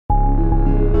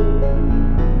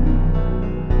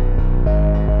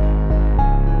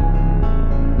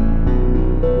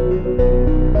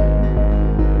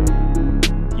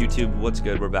YouTube, what's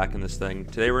good? We're back in this thing.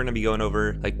 Today we're going to be going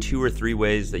over like 2 or 3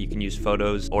 ways that you can use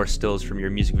photos or stills from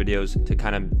your music videos to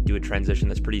kind of do a transition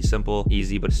that's pretty simple,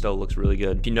 easy, but it still looks really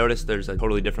good. If you notice, there's a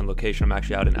totally different location. I'm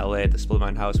actually out in LA at the Split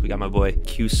Mind house. We got my boy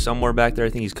Q somewhere back there. I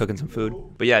think he's cooking some food.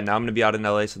 But yeah, now I'm going to be out in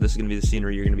LA, so this is going to be the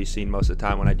scenery you're going to be seeing most of the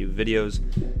time when I do videos.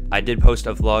 I did post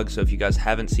a vlog, so if you guys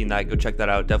haven't seen that, go check that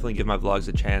out. Definitely give my vlogs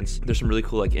a chance. There's some really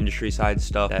cool like industry side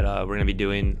stuff that we're going to be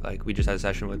doing. Like we just had a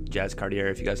session with Jazz Cartier,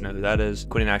 if you guys know who that is.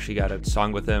 Quentin actually got a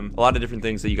song with him. A lot of different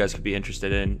things that you guys could be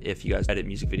interested in if you guys edit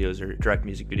music videos or direct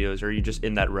music videos, or you're just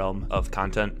in that realm of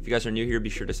content. If you guys are new here, be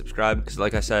sure to subscribe, because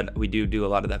like I said, we do a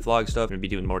lot of that vlog stuff. We're going to be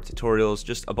doing more tutorials,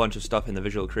 just a bunch of stuff in the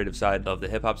visual creative side of the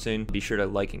hip hop scene. Be sure to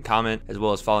like and comment, as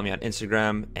well as follow me on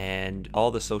Instagram and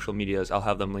all the social medias. I'll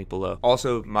have them linked below.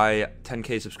 Also, my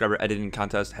 10K subscriber editing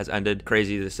contest has ended.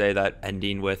 Crazy to say that,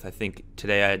 ending with, I think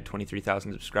today I had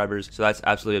 23,000 subscribers, so that's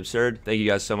absolutely absurd. Thank you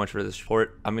guys so much for the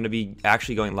support. I'm going to be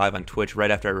actually going live on Twitch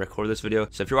right after I record this video,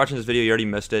 so if you're watching this video, you already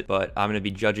missed it, but I'm going to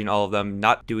be judging all of them,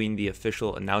 not doing the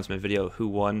official announcement video who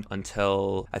won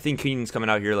until I think Keenan's coming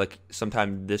out here like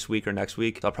sometime this week or next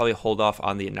week, so I'll probably hold off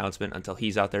on the announcement until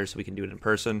he's out there so we can do it in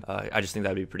person. I just think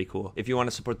that'd be pretty cool. If you want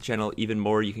to support the channel even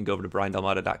more, you can go over to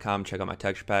briandelmata.com, check out my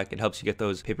texture pack. It helps you get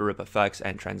those paper rip effects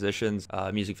and transitions,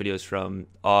 music videos from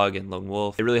Og and Lone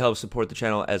Wolf. It really helps support the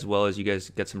channel, as well as you guys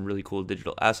get some really cool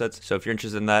digital assets. So if you're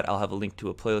interested in that, I'll have a link to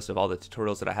a playlist of all the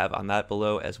tutorials that I have on that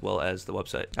below, as well as the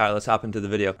website. All right, let's hop into the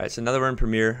video. All right, so now that we're in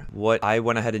Premiere, what I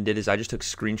went ahead and did is I just took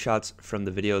screenshots from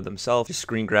the video themselves, just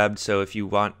screen grabbed. So if you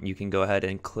want, you can go ahead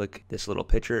and click this little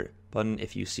picture button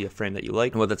if you see a frame that you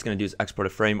like, and what that's going to do is export a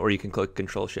frame, or you can click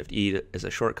Control-Shift-E as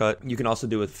a shortcut. You can also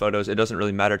do with photos. It doesn't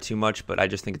really matter too much, but I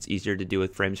just think it's easier to do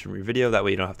with frames from your video. That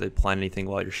way you don't have to plan anything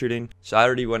while you're shooting. So I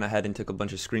already went ahead and took a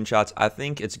bunch of screenshots. I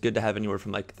think it's good to have anywhere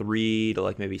from like 3 to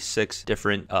like maybe 6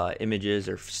 different images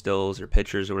or stills or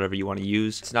pictures or whatever you want to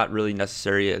use. It's not really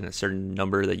necessary in a certain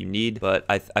number that you need, but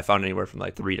I found anywhere from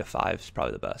like 3 to 5 is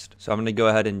probably the best. So I'm going to go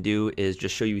ahead and do is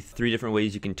just show you 3 different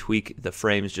ways you can tweak the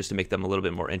frames just to make them a little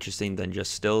bit more interesting than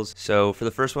just stills. So for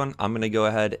the first one, I'm going to go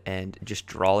ahead and just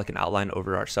draw like an outline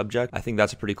over our subject. I think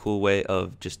that's a pretty cool way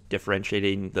of just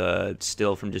differentiating the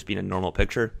still from just being a normal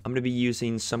picture. I'm going to be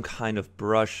using some kind of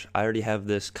brush. I already have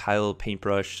this Kyle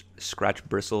paintbrush scratch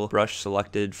bristle brush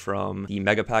selected from the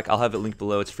mega pack. I'll have it linked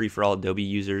below. It's free for all Adobe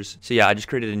users. So yeah, I just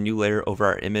created a new layer over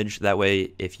our image. That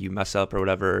way, if you mess up or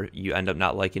whatever, you end up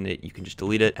not liking it, you can just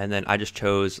delete it. And then I just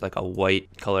chose like a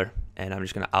white color, and I'm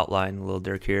just going to outline a little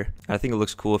dark here. And I think it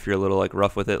looks cool if you're a little like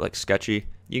rough with it, like sketchy.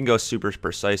 You can go super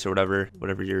precise or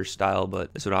whatever your style,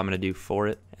 but this is what I'm going to do for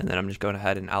it. And then I'm just going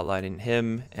ahead and outlining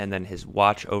him and then his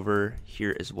watch over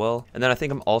here as well. And then I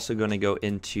think I'm also going to go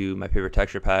into my paper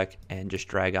texture pack and just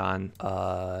drag on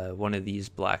one of these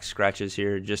black scratches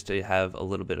here just to have a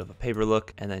little bit of a paper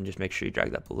look. And then just make sure you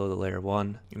drag that below the layer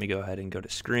 1. Let me go ahead and go to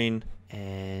screen,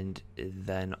 and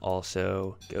then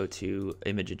also go to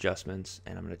image adjustments,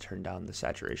 and I'm going to turn down the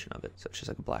saturation of it, so it's just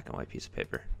like a black and white piece of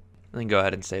paper. And then go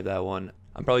ahead and save that one.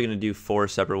 I'm probably going to do 4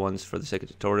 separate ones for the sake of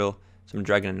tutorial, so I'm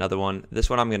dragging another one. This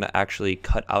one I'm going to actually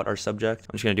cut out our subject.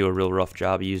 I'm just going to do a real rough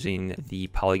job using the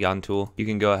polygon tool. You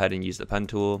can go ahead and use the pen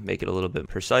tool, make it a little bit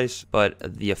precise, but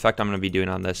the effect I'm going to be doing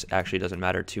on this actually doesn't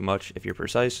matter too much if you're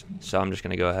precise. So I'm just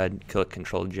going to go ahead and click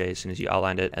Control-J as soon as you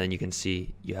outlined it, and then you can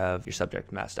see you have your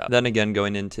subject masked out. Then again,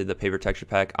 going into the paper texture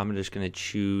pack, I'm just going to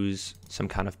choose some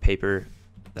kind of paper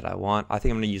that I want. I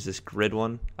think I'm going to use this grid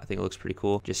one. I think it looks pretty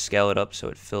cool. Just scale it up so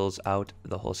it fills out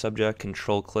the whole subject.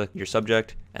 Control click your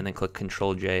subject, and then click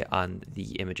Control-J on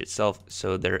the image itself,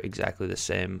 so they're exactly the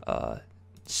same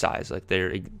size. Like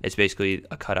it's basically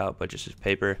a cutout but just as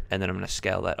paper. And then I'm going to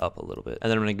scale that up a little bit,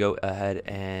 and then I'm going to go ahead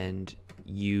and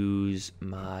use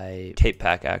my tape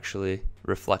pack, actually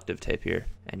reflective tape here,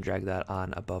 and drag that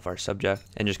on above our subject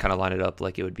and just kind of line it up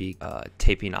like it would be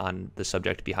taping on the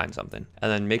subject behind something.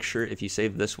 And then make sure if you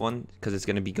save this one, because it's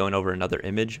going to be going over another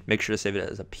image, make sure to save it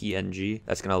as a PNG.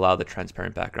 That's going to allow the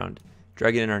transparent background.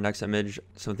 Drag it in our next image.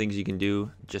 Some things you can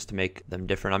do just to make them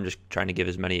different. I'm just trying to give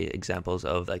as many examples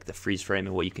of like the freeze frame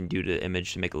and what you can do to the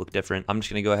image to make it look different. I'm just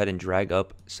going to go ahead and drag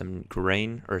up some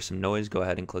grain or some noise. Go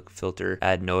ahead and click filter,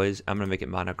 add noise. I'm going to make it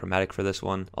monochromatic for this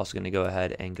one. Also going to go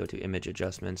ahead and go to image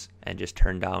adjustments and just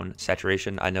turn down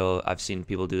saturation. I know I've seen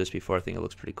people do this before. I think it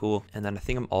looks pretty cool. And then I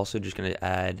think I'm also just going to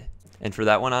add, and for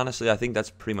that one, honestly, I think that's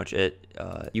pretty much it.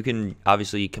 You can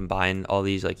obviously combine all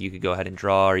these, like you could go ahead and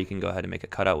draw, or you can go ahead and make a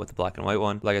cutout with the black and white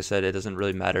one. Like I said, it doesn't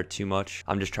really matter too much.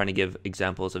 I'm just trying to give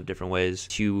examples of different ways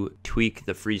to tweak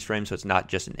the freeze frame so it's not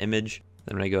just an image.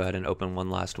 Then I'm gonna go ahead and open one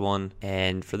last one.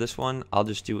 And for this one, I'll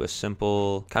just do a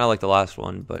simple, kind of like the last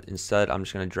one, but instead I'm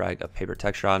just gonna drag a paper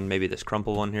texture on, maybe this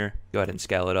crumple one here. Go ahead and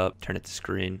scale it up, turn it to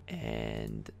screen.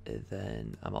 And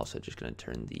then I'm also just gonna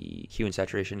turn the hue and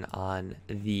saturation on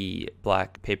the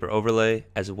black paper overlay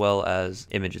as well as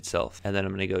image itself. And then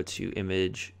I'm gonna go to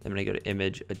image, I'm gonna go to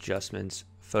image adjustments,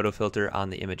 photo filter on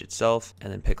the image itself,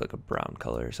 and then pick like a brown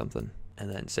color or something, and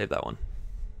then save that one.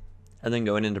 And then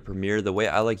going into Preimere, the way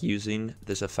I like using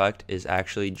this effect is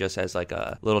actually just as like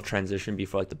a little transition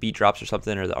before like the beat drops or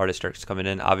something, or the artist starts coming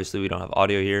in. Obviously we don't have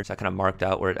audio here, so I kind of marked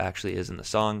out where it actually is in the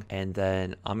song. And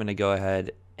then I'm gonna go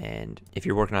ahead, and if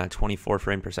you're working on a 24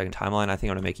 frame per second timeline, I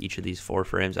think I'm gonna make each of these 4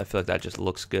 frames. I feel like that just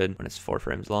looks good when it's 4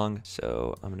 frames long.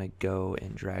 So I'm gonna go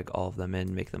and drag all of them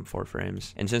in, make them 4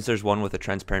 frames. And since there's one with a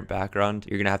transparent background,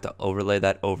 you're gonna have to overlay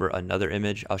that over another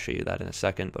image. I'll show you that in a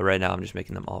second, but right now I'm just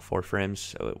making them all 4 frames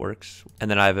so it works. And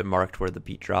then I have it marked where the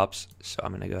beat drops. So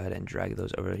I'm gonna go ahead and drag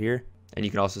those over here. And you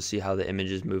can also see how the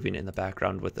image is moving in the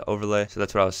background with the overlay. So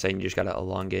that's what I was saying. You just got to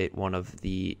elongate one of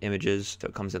the images so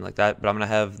it comes in like that. But I'm going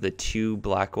to have the 2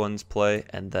 black ones play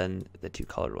and then the 2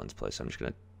 colored ones play. So I'm just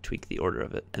going to tweak the order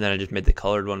of it. And then I just made the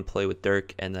colored one play with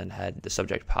Dirk and then had the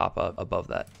subject pop up above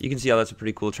that. You can see how that's a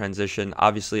pretty cool transition.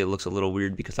 Obviously it looks a little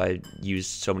weird because I used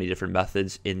so many different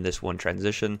methods in this one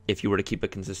transition. If you were to keep a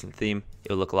consistent theme,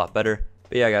 it would look a lot better.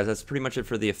 But yeah, guys, that's pretty much it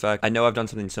for the effect. I know I've done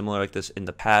something similar like this in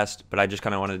the past, but I just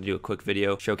kind of wanted to do a quick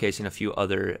video showcasing a few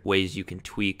other ways you can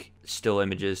tweak still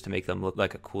images to make them look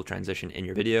like a cool transition in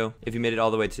your video. If you made it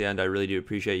all the way to the end, I really do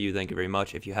appreciate you. Thank you very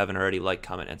much. If you haven't already, like,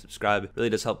 comment, and subscribe. It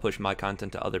really does help push my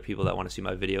content to other people that want to see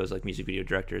my videos, like music video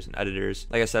directors and editors.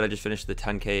 Like I said, I just finished the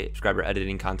 10K subscriber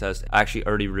editing contest. I actually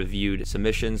already reviewed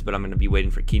submissions, but I'm going to be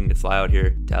waiting for Keaton to fly out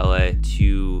here to LA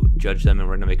to judge them, and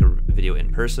we're going to make a video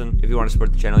in person. If you want to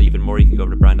support the channel even more, you can go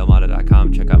over to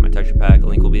briandelmata.com, check out my texture pack. The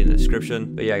link will be in the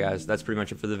description. But yeah, guys, that's pretty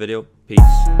much it for the video.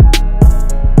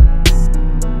 Peace.